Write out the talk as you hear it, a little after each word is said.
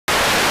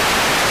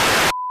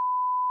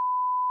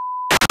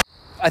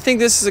I think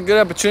this is a good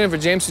opportunity for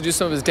James to do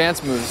some of his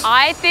dance moves.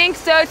 I think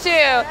so too.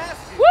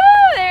 Woo,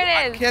 there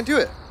it is. I can't do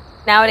it.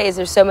 Nowadays,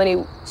 there's so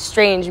many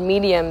strange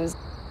mediums.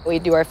 We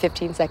do our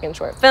 15-second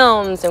short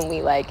films, and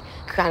we like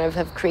kind of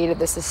have created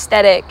this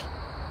aesthetic.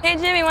 Hey,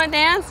 Jimmy, want to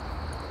dance?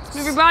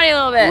 Move your body a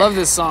little bit. I love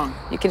this song.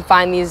 You can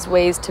find these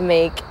ways to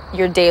make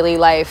your daily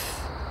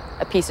life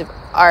a piece of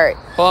art.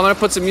 Well, I'm gonna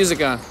put some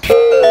music on.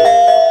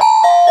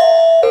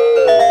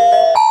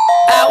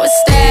 I was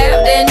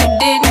stabbed and you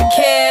didn't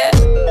care.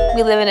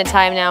 We live in a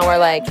time now where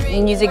like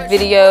music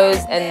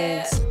videos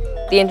and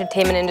the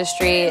entertainment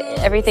industry,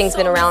 everything's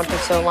been around for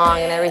so long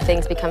and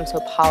everything's become so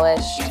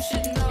polished,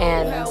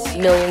 and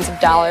millions of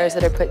dollars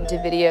that are put into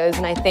videos.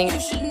 And I think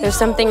there's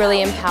something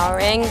really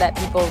empowering that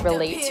people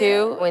relate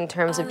to in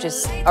terms of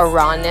just a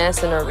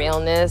rawness and a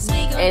realness.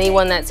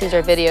 Anyone that sees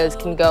our videos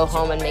can go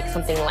home and make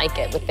something like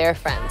it with their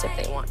friends if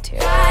they want to.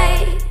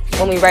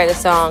 When we write a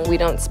song, we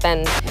don't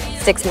spend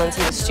 6 months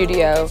in the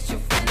studio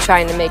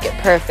trying to make it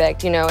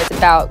perfect. You know, it's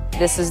about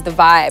this is the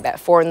vibe at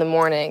 4 in the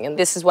morning and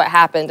this is what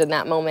happened in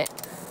that moment.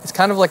 It's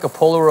kind of like a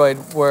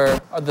Polaroid where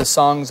the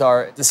songs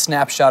are the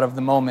snapshot of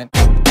the moment.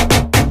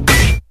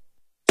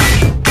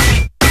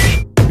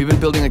 We've been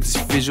building like this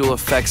visual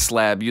effects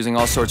lab using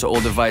all sorts of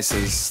old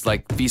devices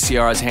like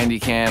VCRs, handy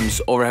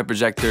cams, overhead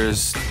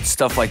projectors,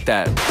 stuff like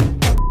that.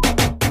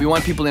 We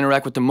want people to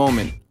interact with the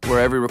moment where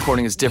every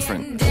recording is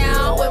different.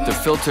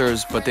 They're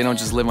filters, but they don't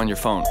just live on your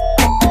phone.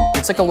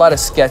 It's like a lot of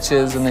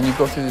sketches, and then you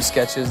go through the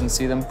sketches and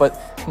see them,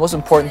 but the most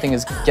important thing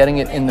is getting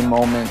it in the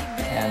moment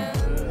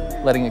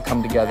and letting it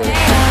come together.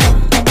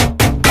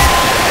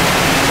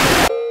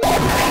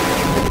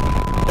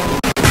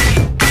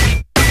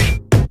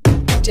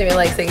 Jimmy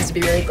likes things to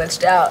be really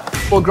glitched out.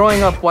 Well,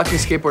 growing up watching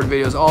skateboard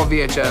videos, all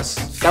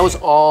VHS, that was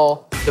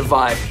all the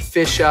vibe.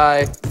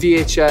 Fisheye,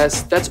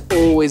 VHS, that's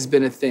always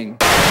been a thing.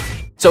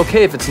 It's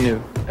okay if it's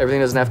new. Everything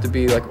doesn't have to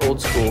be like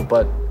old school,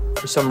 but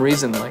for some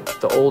reason, like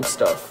the old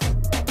stuff,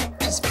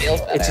 Just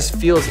feels better. it just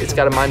feels, it's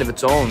got a mind of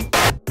its own.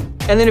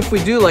 And then if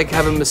we do like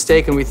have a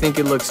mistake and we think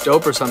it looks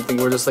dope or something,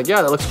 we're just like,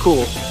 yeah, that looks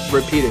cool,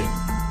 repeat it.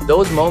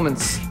 Those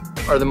moments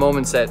are the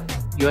moments that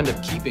you end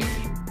up keeping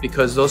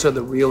because those are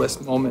the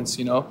realest moments,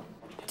 you know?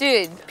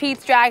 Dude,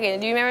 Pete's Dragon,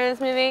 do you remember this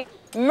movie?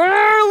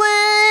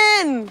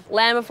 Merlin!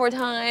 Land Before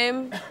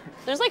Time.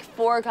 There's like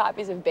 4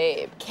 copies of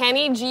Babe.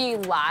 Kenny G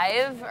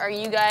live? Are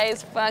you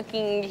guys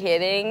fucking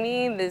kidding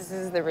me? This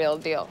is the real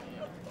deal.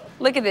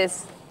 Look at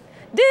this.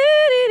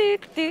 Dude,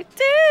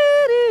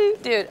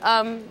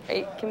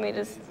 hey, can we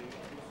just...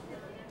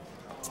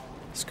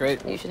 It's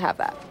great. You should have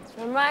that.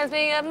 Reminds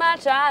me of my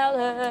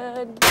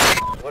childhood.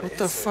 What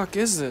the fuck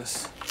is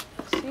this?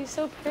 She's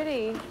so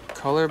pretty.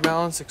 Color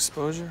balance,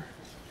 exposure?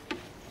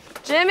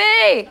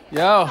 Jimmy!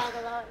 Yo,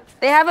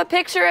 They have a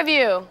picture of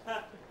you.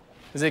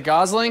 is it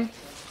Gosling?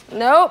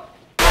 Nope.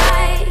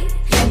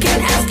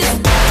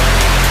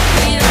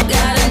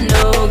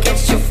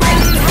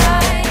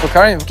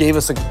 Bacardi gave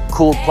us a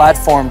cool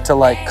platform to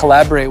like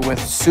collaborate with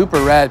super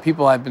rad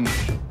people I've been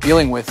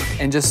dealing with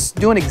and just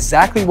doing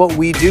exactly what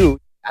we do.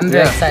 I'm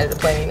very excited to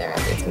play in there. I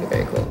think it's gonna be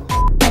very cool.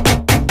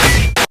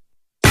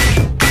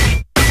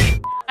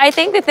 I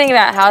think the thing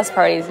about house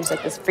parties is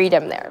like this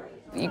freedom there.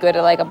 You go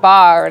to like a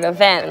bar or an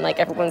event and like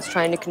everyone's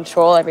trying to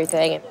control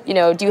everything. And, you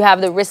know, do you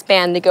have the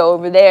wristband to go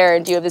over there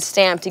and do you have the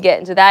stamp to get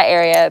into that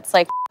area? It's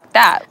like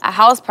that. A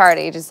house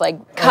party, just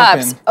like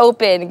cups,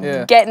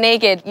 open, get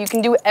naked. You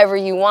can do whatever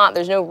you want.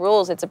 There's no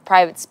rules. It's a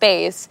private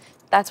space.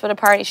 That's what a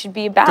party should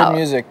be about. Good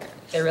music.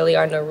 There really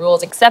are no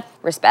rules except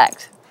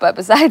respect. But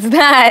besides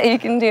that, you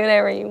can do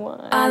whatever you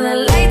want. Are the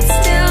lights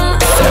still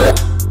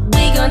on?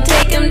 We gon'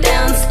 take them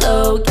down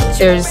slow.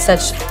 There's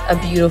such a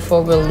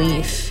beautiful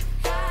relief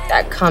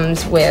that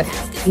comes with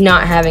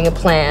not having a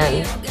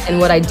plan. And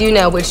what I do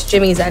know, which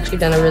Jimmy's actually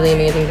done a really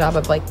amazing job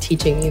of like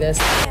teaching me this,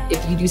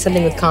 if you do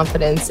something with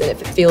confidence and if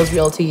it feels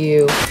real to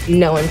you,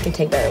 no one can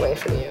take that away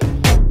from you.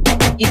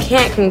 You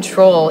can't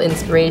control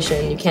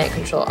inspiration, you can't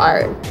control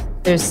art.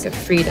 There's a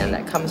freedom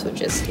that comes with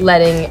just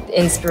letting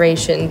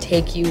inspiration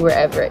take you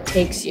wherever it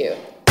takes you.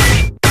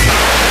 You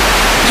gon'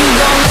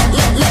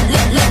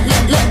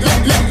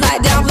 lie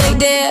down, play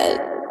dead.